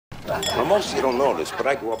Well, most of you don't know this, but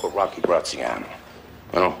I grew up at Rocky Graziano.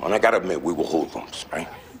 You know, and I gotta admit, we were hoodlums, right?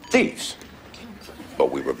 Thieves. But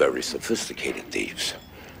we were very sophisticated thieves.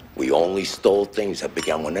 We only stole things that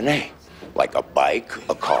began with an A. Like a bike,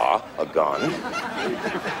 a car, a gun.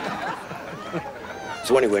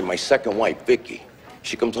 So anyway, my second wife, Vicky,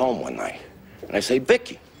 she comes home one night. And I say,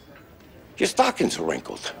 Vicky, your stockings are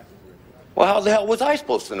wrinkled. Well, how the hell was I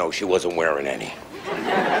supposed to know she wasn't wearing any?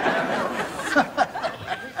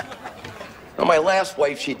 Now, my last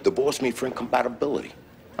wife, she divorced me for incompatibility.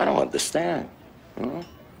 I don't understand. You know?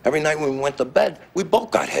 Every night when we went to bed, we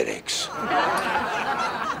both got headaches.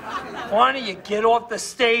 Why don't you get off the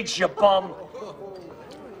stage, you bum?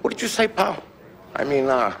 What did you say, pal? I mean, you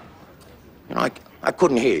know, I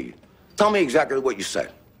couldn't hear you. Tell me exactly what you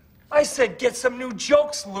said. I said get some new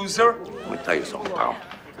jokes, loser. Let me tell you something, pal.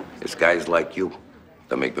 It's guys like you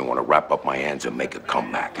that make me want to wrap up my hands and make a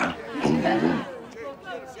comeback, huh?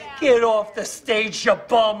 Get off the stage, you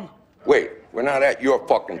bum. Wait, we're not at your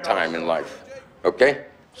fucking time in life, okay?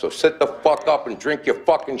 So sit the fuck up and drink your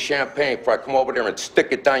fucking champagne before I come over there and stick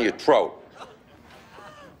it down your throat.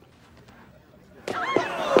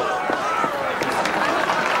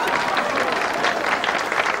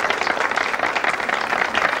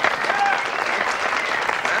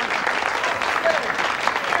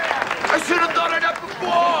 I should have thought of that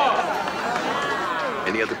before!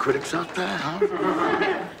 Any other critics out there, huh?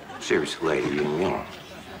 Seriously, lady, you know,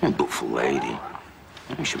 you're a beautiful lady.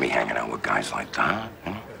 You should be hanging out with guys like that,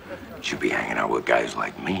 you know? You should be hanging out with guys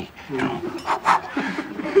like me, you know?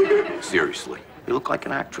 Seriously, you look like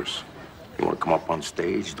an actress. You want to come up on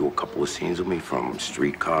stage, do a couple of scenes with me from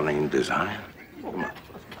Streetcar Named Desire? Come on.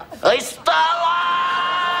 Hey, Stella!